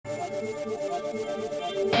Good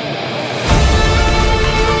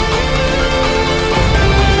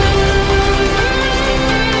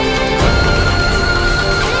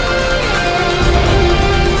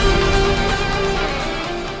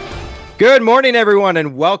morning, everyone,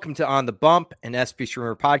 and welcome to On the Bump, an SP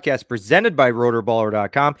Streamer podcast presented by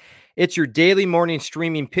rotorballer.com. It's your daily morning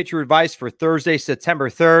streaming pitcher advice for Thursday, September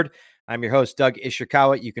 3rd. I'm your host, Doug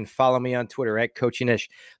Ishikawa. You can follow me on Twitter at CoachingIsh.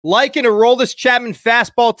 Liking to roll this Chapman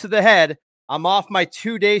fastball to the head. I'm off my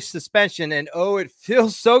 2-day suspension, and oh, it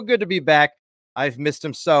feels so good to be back. I've missed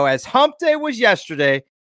him so, as hump day was yesterday,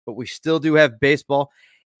 but we still do have baseball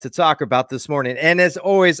to talk about this morning. And as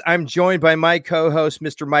always, I'm joined by my co-host,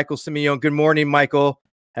 Mr. Michael Simeone. Good morning, Michael.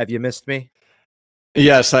 Have you missed me?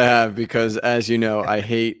 Yes, I have, because as you know, I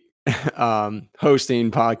hate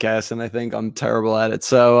hosting podcasts, and I think I'm terrible at it.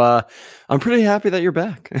 So I'm pretty happy that you're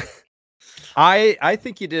back. I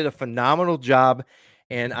think you did a phenomenal job,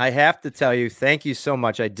 and I have to tell you, thank you so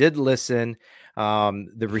much. I did listen.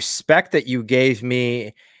 The respect that you gave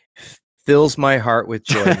me fills my heart with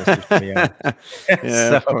joy, Mr. Simeone. Yeah,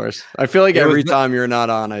 so, of course. I feel like every time you're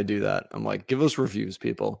not on, I do that. I'm like, give us reviews,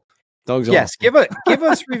 people. Doug's yes, awesome. give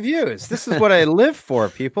us reviews. This is what I live for,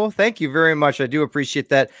 people. Thank you very much. I do appreciate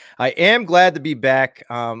that. I am glad to be back.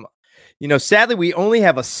 Sadly, we only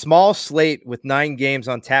have a small slate with 9 games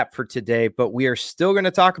on tap for today, but we are still going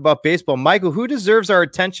to talk about baseball. Michael, who deserves our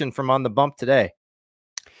attention from On the Bump today?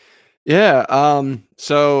 Yeah.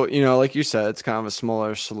 So, like you said, it's kind of a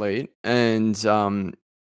smaller slate. And one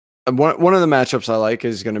of the matchups I like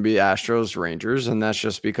is going to be Astros Rangers. And that's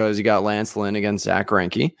just because you got Lance Lynn against Zach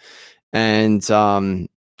Greinke. And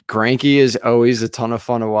Greinke is always a ton of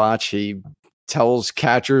fun to watch. He tells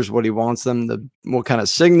catchers what he wants them to, what kind of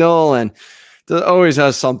signal, and always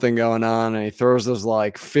has something going on. And he throws those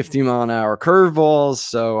like 50-mile-an-hour curveballs.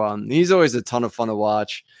 So he's always a ton of fun to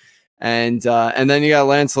watch. And then you got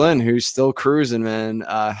Lance Lynn, who's still cruising, man.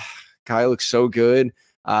 Guy looks so good.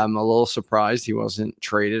 I'm a little surprised he wasn't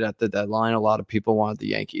traded at the deadline. A lot of people wanted the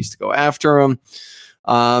Yankees to go after him.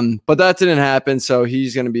 But that didn't happen. So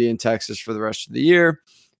he's going to be in Texas for the rest of the year.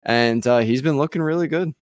 And he's been looking really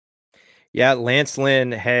good. Yeah, Lance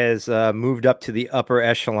Lynn has moved up to the upper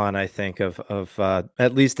echelon, I think, of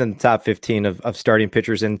at least in the top 15 of starting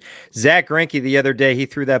pitchers. And Zach Greinke the other day, he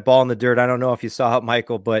threw that ball in the dirt. I don't know if you saw it,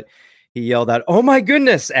 Michael, but he yelled out, "Oh my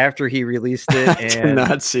goodness," after he released it. I did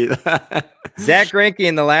not see that. Zach Greinke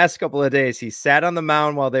in the last couple of days, he sat on the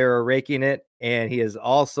mound while they were raking it, and he is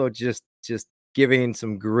also just giving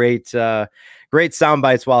some great sound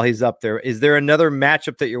bites while he's up there. Is there another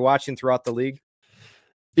matchup that you're watching throughout the league?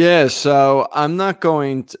 Yeah, so I'm not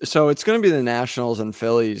going to, so it's going to be the Nationals and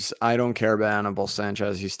Phillies. I don't care about Anibal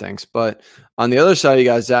Sanchez. He stinks. But on the other side, you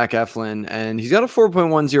got Zach Eflin, and he's got a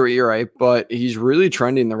 4.10 ERA, but he's really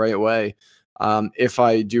trending the right way. If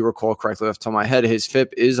I do recall correctly off the top of my head, his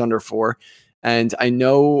FIP is under 4. And I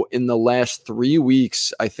know in the last 3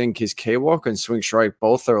 weeks, I think his K-walk and swing strike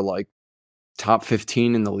both are like top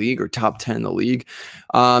 15 in the league or top 10 in the league.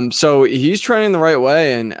 So he's trending the right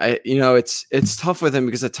way. And it's tough with him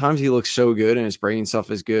because at times he looks so good and his breaking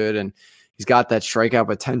stuff is good and he's got that strikeout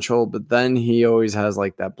potential, but then he always has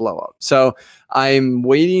like that blow up. So I'm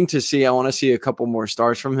waiting to see, I want to see a couple more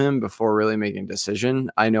starts from him before really making a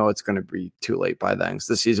decision. I know it's going to be too late by then because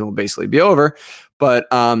the season will basically be over, but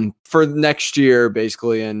for next year,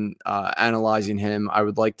 basically, and analyzing him, I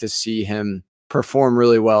would like to see him perform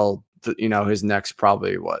really well. His next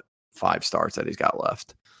probably 5 starts that he's got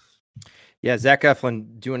left. Yeah, Zach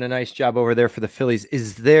Eflin doing a nice job over there for the Phillies.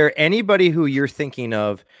 Is there anybody who you're thinking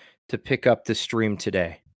of to pick up the stream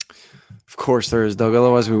today? Of course there is, Doug.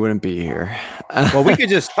 Otherwise we wouldn't be here. Well, we could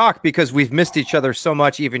just talk because we've missed each other so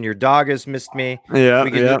much. Even your dog has missed me.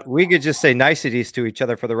 Yeah, we could just say niceties to each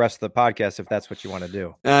other for the rest of the podcast if that's what you want to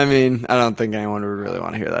do. I mean, I don't think anyone would really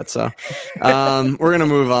want to hear that. So we're gonna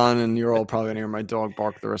move on, and you're all probably gonna hear my dog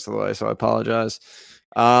bark the rest of the way. So I apologize.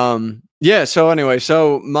 Yeah. So anyway,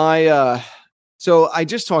 so I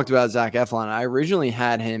just talked about Zach Eflin. I originally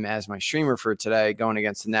had him as my streamer for today, going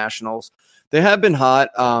against the Nationals. They have been hot,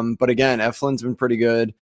 but again, Eflin's been pretty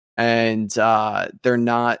good, and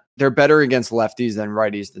they're better against lefties than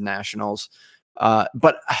righties, the Nationals.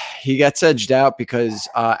 But he gets edged out because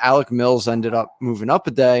Alec Mills ended up moving up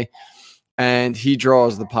a day, and he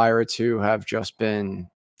draws the Pirates, who have just been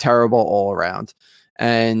terrible all around.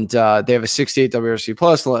 And they have a 68 WRC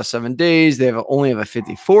plus the last 7 days. They only have a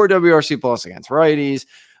 54 WRC plus against righties.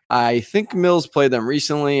 I think Mills played them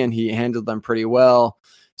recently, and he handled them pretty well.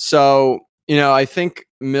 So, I think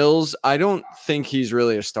Mills, I don't think he's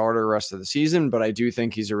really a starter the rest of the season, but I do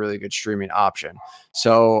think he's a really good streaming option.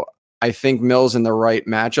 So I think Mills in the right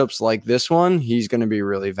matchups like this one, he's going to be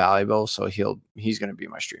really valuable. So he's going to be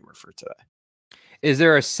my streamer for today. Is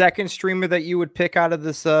there a second streamer that you would pick out of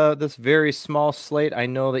this this very small slate? I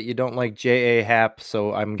know that you don't like J.A. Happ,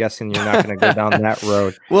 so I'm guessing you're not going to go down that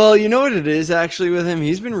road. Well, you know what it is actually with him?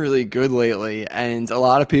 He's been really good lately, and a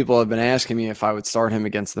lot of people have been asking me if I would start him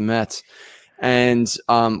against the Mets. And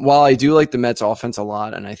while I do like the Mets offense a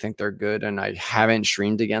lot, and I think they're good, and I haven't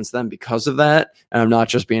streamed against them because of that, and I'm not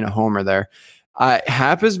just being a homer there,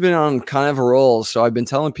 Hap has been on kind of a roll, so I've been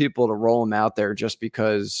telling people to roll him out there just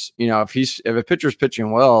because, if a pitcher's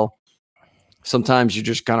pitching well, sometimes you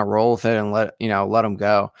just kind of roll with it and let him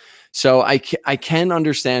go. So I can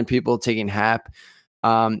understand people taking Hap.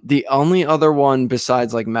 The only other one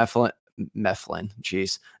besides like Mifflin,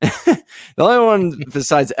 geez, the only one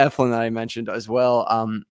besides Eflin that I mentioned as well.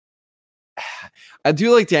 I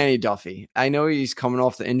do like Danny Duffy. I know he's coming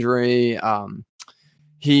off the injury.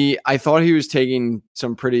 I thought he was taking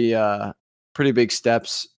some pretty big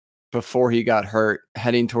steps before he got hurt,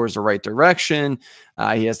 heading towards the right direction.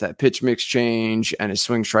 He has that pitch mix change, and his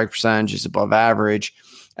swing strike percentage is above average.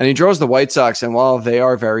 And he draws the White Sox, and while they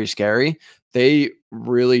are very scary, they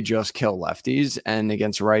really just kill lefties, and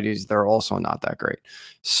against righties, they're also not that great.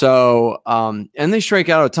 So, and they strike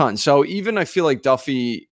out a ton. So even I feel like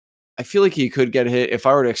Duffy, I feel like he could get hit. If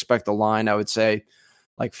I were to expect a line, I would say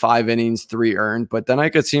like 5 innings, 3 earned, but then I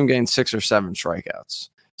could see him getting 6 or 7 strikeouts.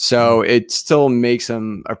 So it still makes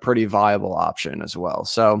him a pretty viable option as well.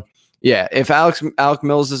 So yeah, if Alec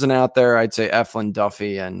Mills isn't out there, I'd say Eflin,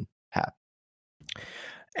 Duffy, and Hap.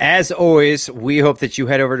 As always, we hope that you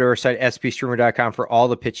head over to our site, spstreamer.com, for all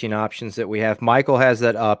the pitching options that we have. Michael has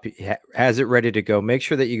that up, has it ready to go. Make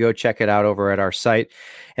sure that you go check it out over at our site.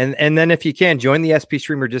 And then if you can, join the SP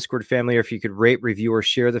Streamer Discord family, or if you could rate, review, or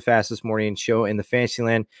share the fastest morning show in the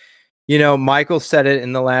Fantasyland. Michael said it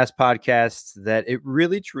in the last podcast that it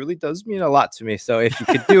really, truly does mean a lot to me. So if you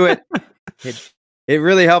could do it, it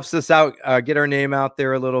really helps us out, get our name out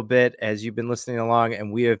there a little bit as you've been listening along.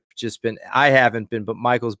 And we have just been, I haven't been, but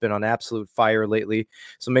Michael's been on absolute fire lately.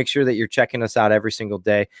 So make sure that you're checking us out every single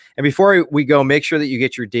day. And before we go, make sure that you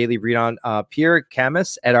get your daily read on Pierre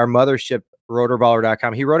Camus at our mothership,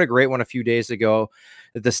 rotorballer.com. He wrote a great one a few days ago,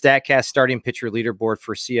 the StatCast starting pitcher leaderboard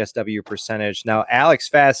for CSW percentage. Now, Alex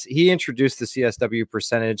Fast, he introduced the CSW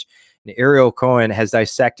percentage, and Ariel Cohen has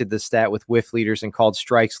dissected the stat with whiff leaders and called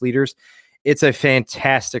strikes leaders. It's a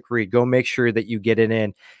fantastic read. Go make sure that you get it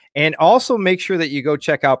in. And also make sure that you go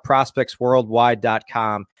check out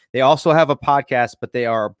prospectsworldwide.com. They also have a podcast, but they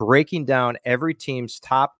are breaking down every team's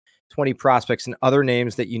top 20 prospects and other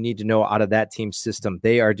names that you need to know out of that team's system.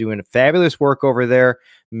 They are doing fabulous work over there.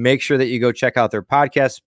 Make sure that you go check out their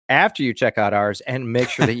podcast after you check out ours, and make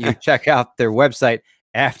sure that you check out their website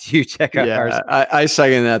after you check out ours. I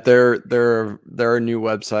second that. They're a new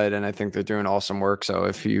website, and I think they're doing awesome work. So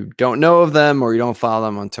if you don't know of them or you don't follow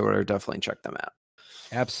them on Twitter, definitely check them out.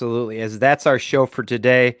 Absolutely. As that's our show for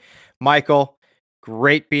today. Michael,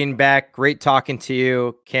 great being back. Great talking to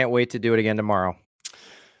you. Can't wait to do it again tomorrow.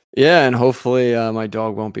 Yeah, and hopefully my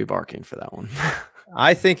dog won't be barking for that one.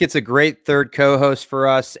 I think it's a great third co-host for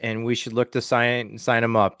us, and we should look to sign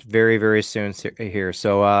him up very, very soon here.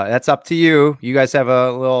 So that's up to you. You guys have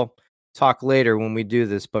a little talk later when we do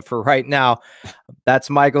this. But for right now, that's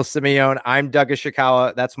Michael Simeone. I'm Doug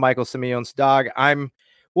Ishikawa. That's Michael Simeone's dog.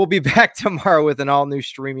 We'll be back tomorrow with an all-new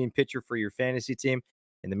streaming pitcher for your fantasy team.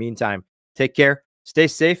 In the meantime, take care, stay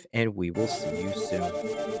safe, and we will see you soon.